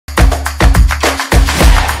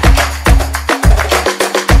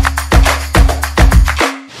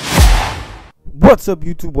What's up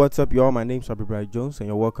YouTube, what's up y'all? My name's Abby Bright Jones and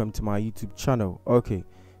you're welcome to my YouTube channel. Okay,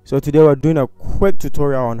 so today we're doing a quick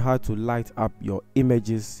tutorial on how to light up your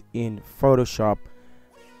images in Photoshop.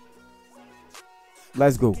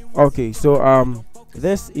 Let's go. Okay, so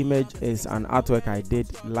this image is an artwork I did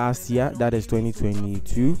last year, that is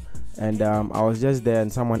 2022, and I was just there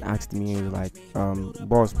and someone asked me like,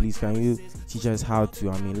 boss, please can you teach us how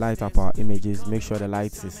to light up our images, make sure the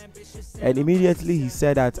lights is, and immediately he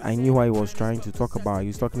said that I knew what he was trying to talk about. He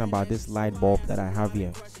was talking about this light bulb that I have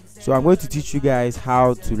here. So I'm going to teach you guys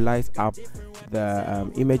how to light up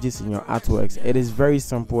the images in your artworks. It is very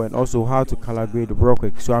simple, and also how to color grade real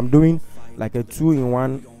quick. So I'm doing like a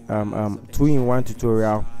two-in-one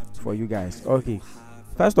tutorial for you guys. Okay,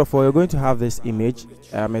 first of all, you're going to have this image.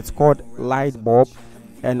 It's called light bulb,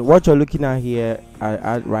 and what you're looking at here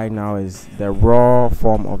at right now is the raw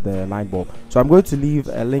form of the light bulb. So I'm going to leave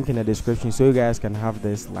a link in the description so you guys can have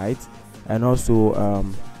this light. And also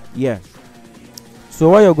yeah, so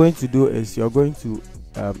what you're going to do is you're going to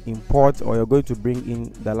import, or you're going to bring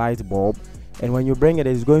in the light bulb, and when you bring it,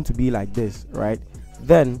 it's going to be like this, right?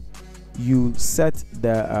 Then you set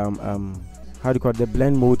the how do you call it, the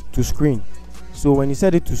blend mode to screen. So when you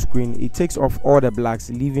set it to screen, it takes off all the blacks,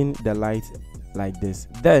 leaving the light like this.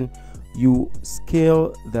 Then you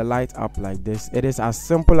scale the light up like this. It is as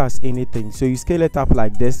simple as anything. So you scale it up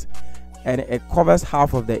like this, and it covers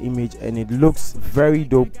half of the image, and it looks very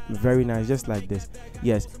dope, very nice, just like this.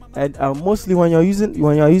 Yes, and mostly when you're using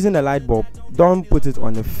the light bulb, don't put it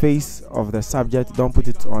on the face of the subject. Don't put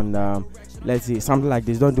it on let's say something like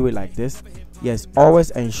this. Don't do it like this. Yes,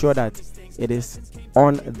 always ensure that it is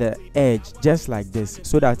on the edge, just like this,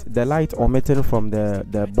 so that the light emitting from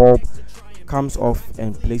the bulb comes off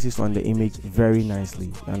and places on the image very nicely.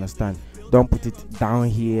 You understand? Don't put it down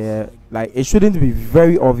here. Like, it shouldn't be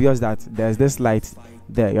very obvious that there's this light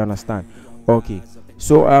there. You understand? Okay,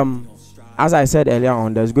 so as I said earlier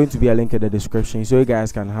on, there's going to be a link in the description so you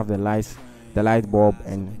guys can have the light bulb,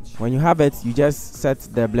 and when you have it, you just set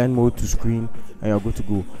the blend mode to screen and you're good to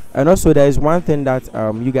go. And also, there is one thing that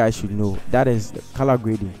you guys should know, that is the color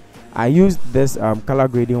grading. I used this color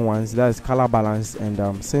grading once, that is color balance,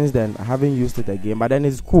 and since then I haven't used it again, but then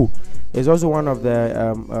it's cool. It's also one of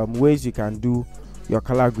the ways you can do your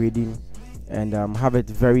color grading and have it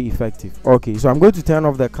very effective. Okay, so I'm going to turn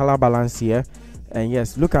off the color balance here, and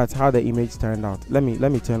yes, look at how the image turned out. Let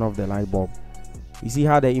me turn off the light bulb. You see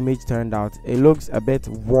how the image turned out? It looks a bit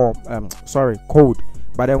warm, cold,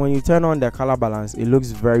 but then when you turn on the color balance, it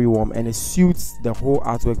looks very warm, and it suits the whole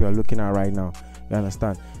artwork we're looking at right now. You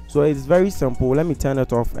understand? So it's very simple. Let me turn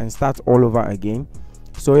it off and start all over again.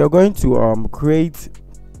 So you're going to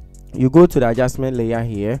you go to the adjustment layer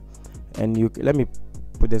here, and let me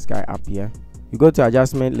put this guy up here. You go to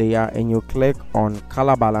adjustment layer and you click on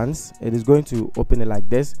color balance. It is going to open it like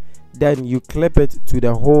this. Then you clip it to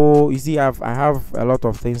the whole. You see, I have a lot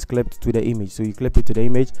of things clipped to the image, so you clip it to the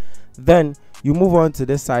image. Then you move on to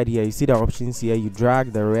this side here. You see the options here. You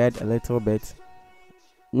drag the red a little bit,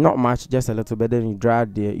 not much, just a little bit. Then you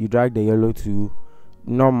drag the yellow to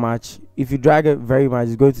not much. If you drag it very much,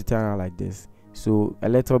 it's going to turn out like this. So a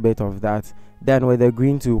little bit of that. Then with the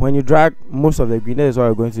green too, when you drag most of the green, this is what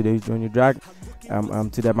you're going to do. When you drag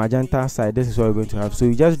to the magenta side, this is what you're going to have. So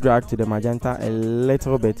you just drag to the magenta a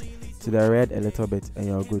little bit, to the red a little bit, and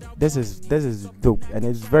you're good. This is dope, and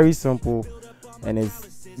it's very simple, and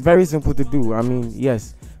it's very simple to do.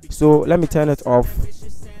 Yes. So let me turn it off.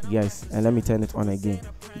 Yes, and let me turn it on again.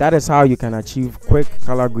 That is how you can achieve quick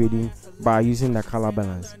color grading by using the color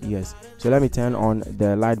balance. Yes, so let me turn on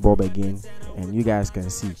the light bulb again, and you guys can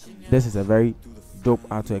see this is a very dope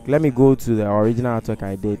artwork. Let me go to the original artwork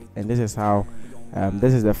I did, and this is how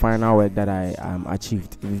this is the final work that I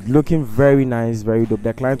achieved. It's looking very nice, very dope.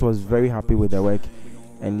 The client was very happy with the work,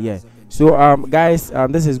 and yeah. So guys,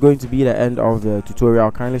 this is going to be the end of the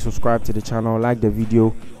tutorial. Kindly subscribe to the channel, like the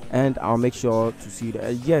video, and I'll make sure to see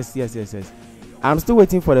the yes. I'm still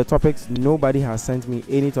waiting for the topics. Nobody has sent me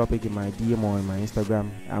any topic in my DM or in my Instagram.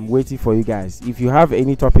 I'm waiting for you guys. If you have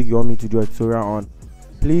any topic you want me to do a tutorial on,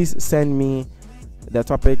 please send me the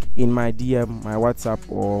topic in my DM, my WhatsApp,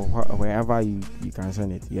 or wherever you can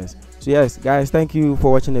send it. Yes. So yes, guys, thank you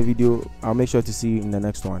for watching the video. I'll make sure to see you in the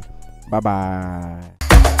next one. Bye bye.